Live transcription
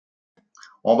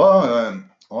On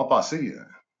va passer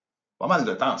pas mal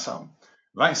de temps ensemble.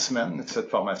 20 semaines de cette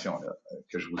formation-là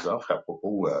que je vous offre à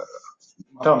propos des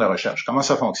moteurs de recherche. Comment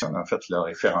ça fonctionne, en fait, le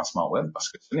référencement web, parce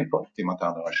que ce n'est pas des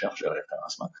moteurs de recherche, le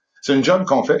référencement. C'est une job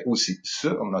qu'on fait aussi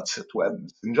sur notre site web.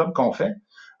 C'est une job qu'on fait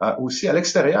aussi à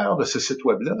l'extérieur de ce site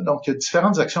web-là. Donc, il y a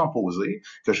différentes actions à poser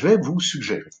que je vais vous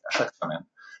suggérer à chaque semaine.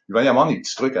 Il va y avoir des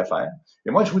petits trucs à faire.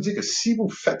 Et moi, je vous dis que si vous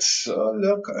faites ça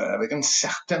là, avec une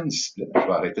certaine discipline, je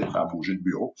vais arrêter de faire bouger le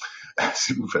bureau,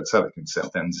 si vous faites ça avec une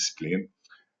certaine discipline,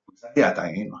 vous allez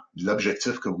atteindre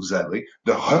l'objectif que vous avez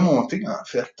de remonter, en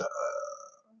fait,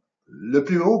 le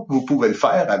plus haut que vous pouvez le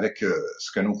faire avec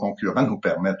ce que nos concurrents nous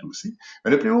permettent aussi,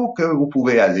 mais le plus haut que vous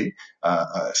pouvez aller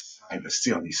sans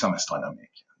investir des sommes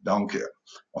astronomiques. Donc,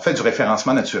 on fait du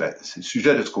référencement naturel. C'est le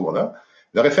sujet de ce cours-là.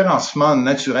 Le référencement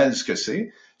naturel, ce que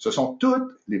c'est, ce sont toutes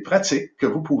les pratiques que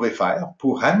vous pouvez faire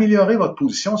pour améliorer votre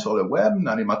position sur le web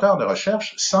dans les moteurs de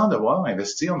recherche sans devoir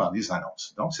investir dans des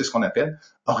annonces. Donc, c'est ce qu'on appelle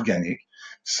organique.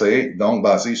 C'est donc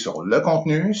basé sur le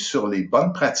contenu, sur les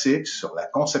bonnes pratiques, sur la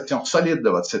conception solide de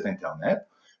votre site Internet,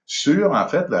 sur, en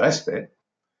fait, le respect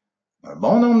d'un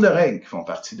bon nombre de règles qui font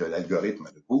partie de l'algorithme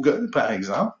de Google, par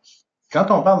exemple.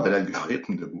 Quand on parle de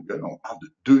l'algorithme de Google, on parle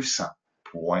de 200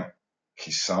 points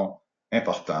qui sont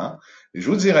importants. Et je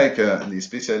vous dirais que les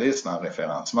spécialistes en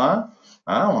référencement,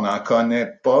 on n'en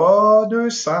connaît pas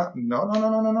 200. Non, non, non,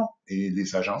 non, non, non. Et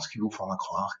les agences qui vous font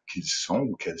croire qu'ils sont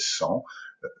ou qu'elles sont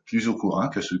plus au courant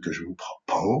que ceux que je vous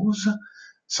propose,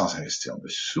 sans investir de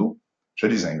sous, je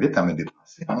les invite à me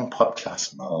déplacer dans mon propre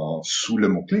classement sous le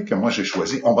mot-clé que moi j'ai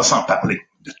choisi. On va s'en parler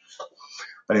de tout ça.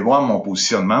 Vous allez voir mon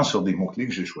positionnement sur des mots-clés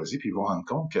que j'ai choisis, puis vous rendre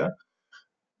compte que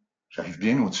j'arrive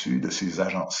bien au-dessus de ces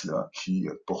agences-là qui,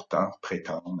 pourtant,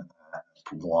 prétendent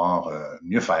pouvoir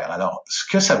mieux faire. Alors, ce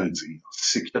que ça veut dire,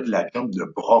 c'est qu'il y a de la gamme de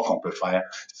bras qu'on peut faire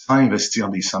sans investir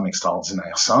des sommes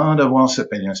extraordinaires, sans devoir se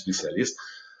payer un spécialiste.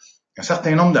 Un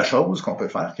certain nombre de choses qu'on peut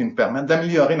faire qui nous permettent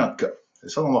d'améliorer notre cas. C'est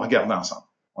ça qu'on va regarder ensemble.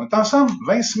 On est ensemble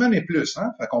 20 semaines et plus,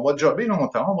 hein? Fait qu'on va jobber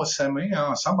longtemps, on va s'aimer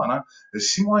ensemble pendant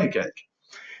 6 mois et quelques.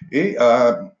 Et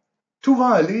tout va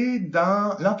aller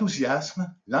dans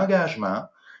l'enthousiasme, l'engagement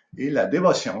et la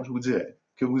dévotion, je vous dirais,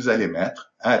 que vous allez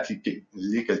mettre à appliquer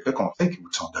les quelques conseils qui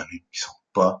vous sont donnés, qui sont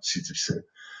pas si difficiles.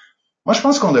 Moi, je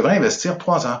pense qu'on devrait investir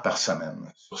 3 heures par semaine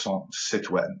sur son site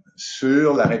web,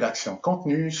 sur la rédaction de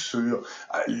contenu, sur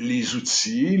les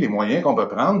outils, les moyens qu'on peut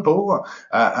prendre pour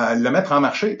le mettre en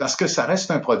marché, parce que ça reste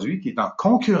un produit qui est en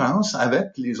concurrence avec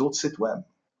les autres sites web.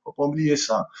 Faut pas oublier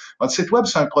ça. Votre site web,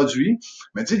 c'est un produit,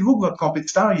 mais dites-vous que votre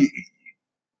compétiteur est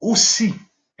aussi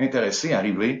intéressé à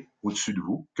arriver au-dessus de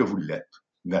vous que vous l'êtes,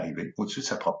 d'arriver au-dessus de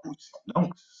sa propre position.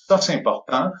 Donc, ça, c'est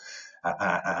important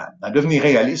à devenir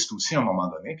réaliste aussi à un moment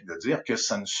donné, puis de dire que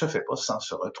ça ne se fait pas sans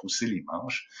se retrousser les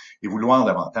manches et vouloir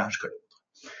davantage que l'autre.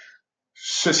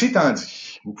 Ceci étant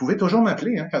dit, vous pouvez toujours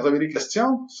m'appeler quand vous avez des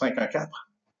questions,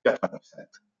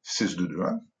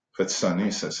 514-497-6221. Faites sonner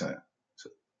ce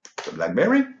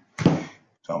BlackBerry.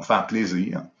 Ça va me faire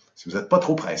plaisir. Si vous n'êtes pas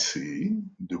trop pressé,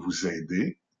 de vous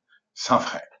aider sans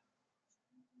frais.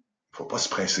 Il ne faut pas se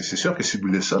presser. C'est sûr que si vous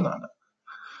voulez ça dans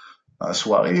la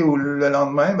soirée ou le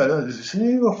lendemain, ben là,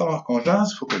 il va falloir qu'on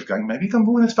jase, il faut que je gagne ma vie comme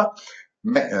vous, n'est-ce pas?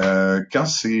 Mais quand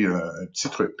c'est un petit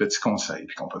truc, petit conseil,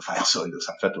 puis qu'on peut faire ça, là,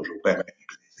 ça me fait toujours bien plaisir.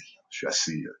 Je suis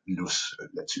assez lousse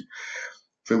là-dessus.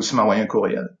 Vous pouvez aussi m'envoyer un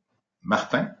courriel.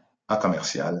 Martin, en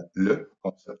commercial,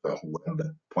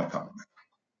 leconcepteurweb.com.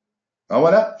 Alors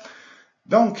voilà.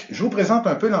 Donc, je vous présente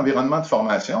un peu l'environnement de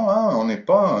formation. On n'est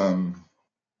pas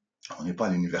à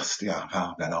l'université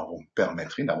Harvard, alors vous me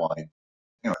permettrez d'avoir un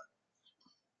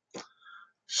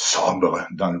sobre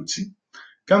dans l'outil.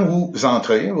 Quand vous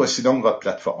entrez, voici donc votre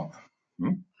plateforme.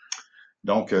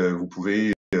 Donc, vous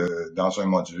pouvez, dans un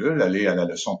module, aller à la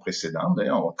leçon précédente.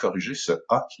 D'ailleurs, on va corriger ce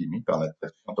A qui est mis par la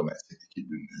traduction automatique, qui est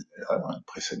une erreur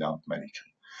précédente mal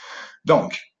écrite.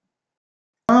 Donc,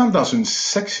 dans une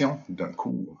section d'un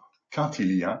cours, quand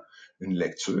il y a une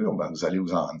lecture, ben, vous allez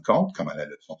vous en rendre compte, comme à la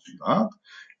leçon suivante.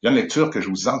 Il y a une lecture que je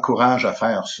vous encourage à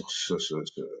faire sur ce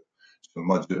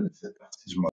module, cette partie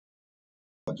du module.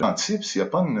 S'il n'y a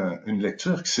pas une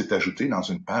lecture qui s'est ajoutée dans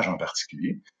une page en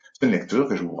particulier, c'est une lecture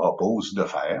que je vous propose de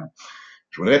faire.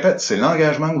 Je vous le répète, c'est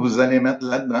l'engagement que vous allez mettre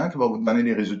là-dedans qui va vous donner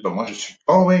les résultats. Moi, je suis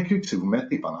convaincu que si vous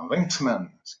mettez pendant 20 semaines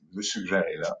ce que je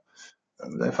suggérez là,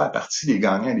 vous allez faire partie des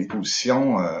gagnants des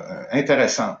positions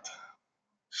intéressantes,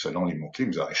 selon les mots-clés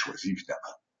que vous aurez choisis, évidemment.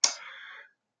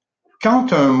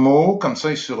 Quand un mot comme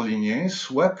ça est surligné,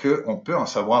 soit qu'on peut en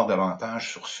savoir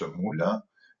davantage sur ce mot-là,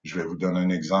 je vais vous donner un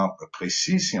exemple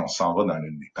précis si on s'en va dans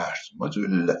l'une des pages du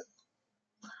module.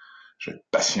 Je vais être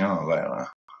patient envers un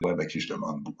web à qui je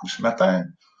demande beaucoup ce matin.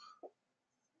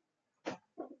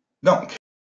 Donc,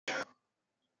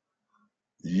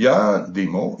 il y a des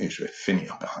mots, et je vais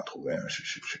finir par en trouver un, je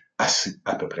suis assez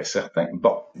à peu près certain.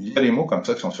 Bon, il y a des mots comme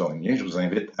ça qui sont surlignés. Je vous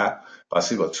invite à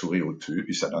passer votre souris au-dessus,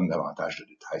 puis ça donne davantage de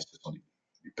détails. Ce sont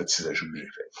des petits ajouts que j'ai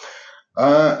faits.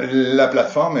 La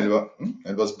plateforme, elle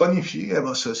va se bonifier, elle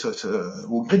va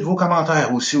au gré de vos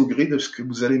commentaires, aussi au gré de ce que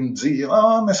vous allez me dire.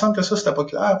 Ah, mais il semble que ça, c'était pas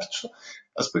clair, puis tout ça.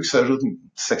 Ça se peut que ça ajoute une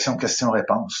section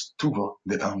questions-réponses. Tout va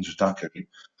dépendre du temps que j'ai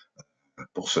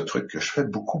pour ce truc que je fais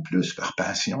beaucoup plus par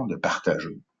passion de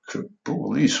partager que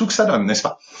pour les sous que ça donne, n'est-ce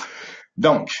pas?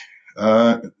 Donc,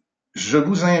 je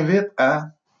vous invite à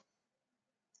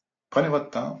prenez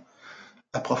votre temps,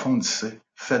 approfondissez,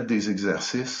 faites des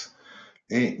exercices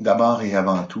et d'abord et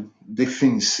avant tout,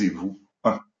 définissez-vous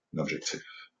un objectif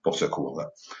pour ce cours-là.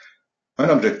 Un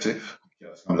objectif qui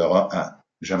ressemblera à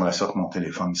j'aimerais ça que mon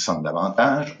téléphone sonne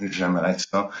davantage. J'aimerais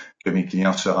ça que mes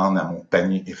clients se rendent à mon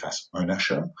panier et fassent un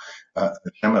achat.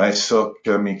 J'aimerais ça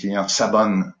que mes clients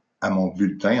s'abonnent à mon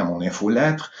bulletin, à mon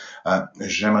infolettre.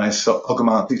 J'aimerais ça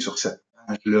augmenter sur cette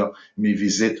page-là mes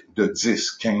visites de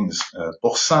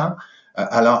 10-15%.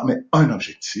 Alors, mais un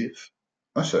objectif,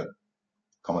 un seul,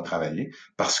 qu'on va travailler,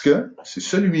 parce que c'est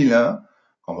celui-là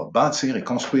qu'on va bâtir et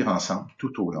construire ensemble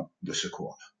tout au long de ce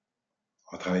cours-là.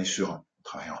 On va travailler sur un. On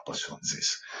ne travaillera pas sur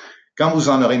 10. Quand vous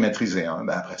en aurez maîtrisé un,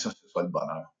 ben après ça, ce sera le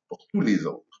bonheur pour tous les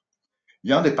autres.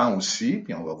 Il en dépend aussi,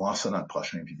 puis on va voir ça dans la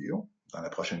prochaine vidéo, il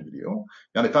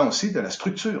en dépend aussi de la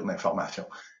structure d'information.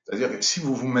 C'est-à-dire que si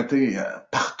vous vous mettez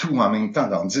partout en même temps,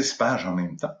 dans 10 pages en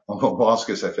même temps, on va voir ce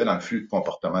que ça fait dans le flux de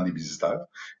comportement des visiteurs.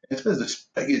 Une espèce de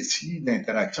spaghetti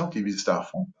d'interaction que les visiteurs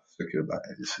font, parce que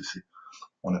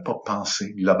on n'a pas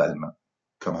pensé globalement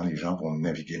comment les gens vont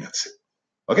naviguer notre site.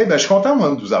 OK, ben je suis content,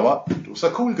 moi, de vous avoir. Je trouve ça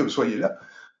cool que vous soyez là.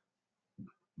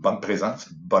 Bonne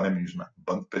présence, bon amusement,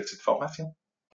 bonne petite formation.